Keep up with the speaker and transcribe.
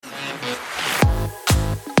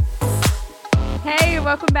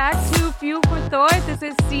welcome back to Fuel for Thought. This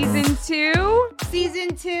is season 2.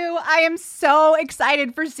 Season 2. I am so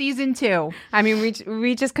excited for season 2. I mean,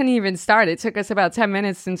 we just couldn't even start. It took us about 10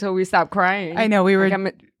 minutes until we stopped crying. I know, we were I'm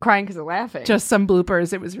crying because of laughing. Just some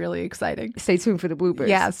bloopers. It was really exciting. Stay tuned for the bloopers.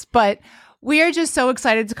 Yes, but we are just so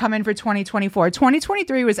excited to come in for 2024.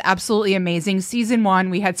 2023 was absolutely amazing. Season 1,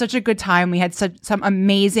 we had such a good time. We had some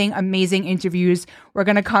amazing, amazing interviews. We're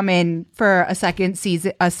going to come in for a second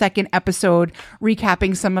episode,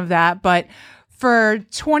 recapping some of that. But for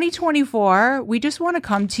 2024, we just want to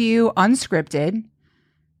come to you unscripted.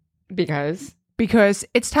 Because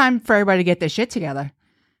it's time for everybody to get their shit together.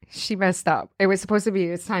 She messed up. It was supposed to be,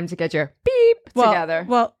 it's time to get your beep together.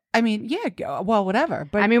 Well, I mean, yeah, well, whatever.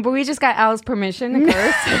 But we just got Al's permission to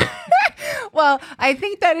curse. Well, I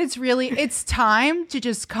think that it's time to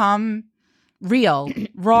just come real,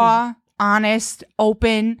 raw, honest,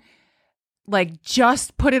 open, like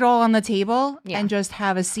just put it all on the table and just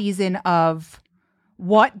have a season of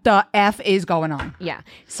what the F is going on. Yeah.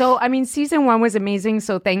 So, I mean, season 1 was amazing.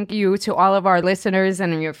 So thank you to all of our listeners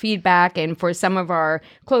and your feedback. And for some of our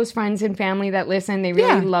close friends and family that listen, they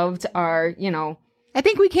really loved our, I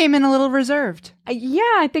think we came in a little reserved.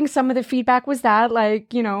 I think some of the feedback was that,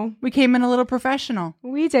 we came in a little professional.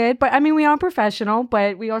 We did. But I mean, we are professional,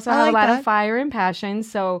 but we also have a lot of fire and passion.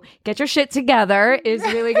 So get your shit together is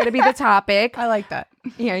really going to be the topic. I like that.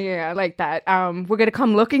 Yeah, I like that. We're going to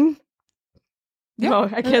come looking. Yeah. No,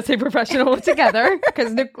 I can't say professional together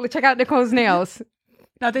because check out Nicole's nails.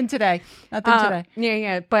 Nothing today.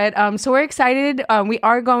 Yeah. But so we're excited. We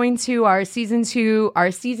are going to our season 2,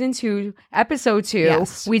 episode 2.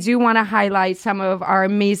 Yes. We do want to highlight some of our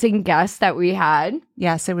amazing guests that we had.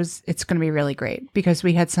 Yes, it's going to be really great because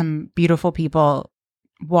we had some beautiful people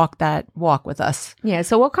walk that walk with us. Yeah,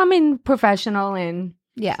 so we'll come in professional and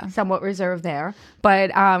somewhat reserved there.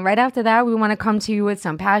 But right after that, we want to come to you with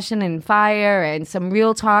some passion and fire and some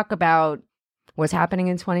real talk about what's happening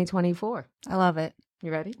in 2024. I love it.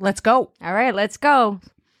 You ready? Let's go. All right, let's go.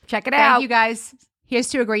 Check it out. Thank you, guys. Here's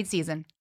to a great season.